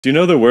Do you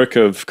know the work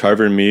of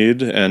Carver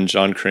Mead and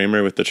John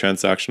Kramer with the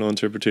transactional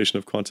interpretation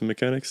of quantum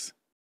mechanics?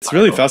 It's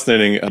really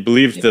fascinating. I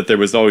believe that there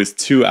was always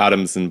two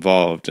atoms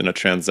involved in a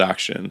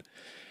transaction.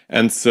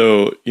 And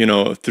so,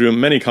 through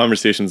many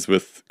conversations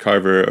with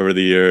Carver over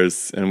the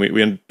years, and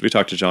we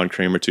talked to John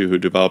Kramer too, who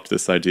developed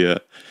this idea,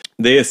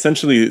 they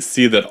essentially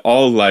see that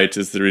all light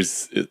is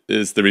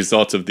the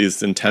result of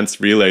these intense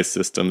relay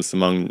systems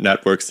among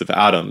networks of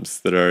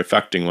atoms that are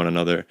affecting one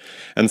another.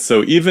 And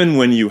so even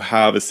when you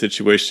have a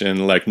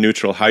situation like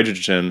neutral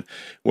hydrogen,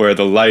 where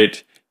the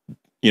light,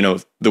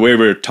 the way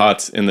we're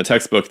taught in the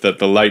textbook that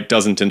the light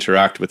doesn't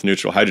interact with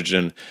neutral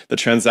hydrogen, the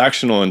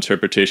transactional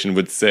interpretation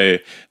would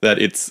say that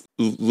it's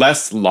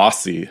less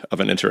lossy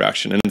of an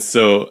interaction. And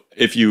so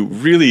if you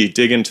really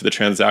dig into the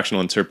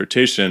transactional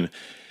interpretation,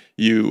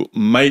 you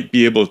might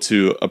be able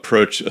to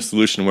approach a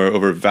solution where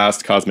over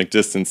vast cosmic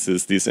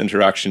distances, these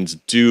interactions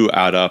do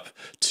add up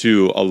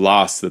to a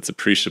loss that's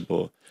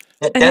appreciable.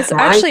 And it's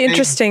actually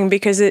interesting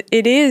because it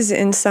is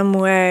in some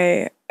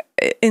way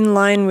in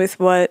line with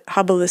what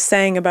Hubble is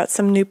saying about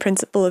some new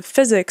principle of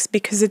physics,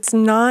 because it's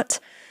not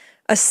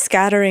a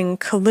scattering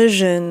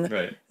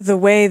collision the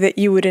way that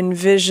you would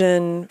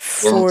envision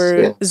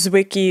for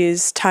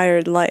Zwicky's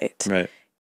tired light. Right.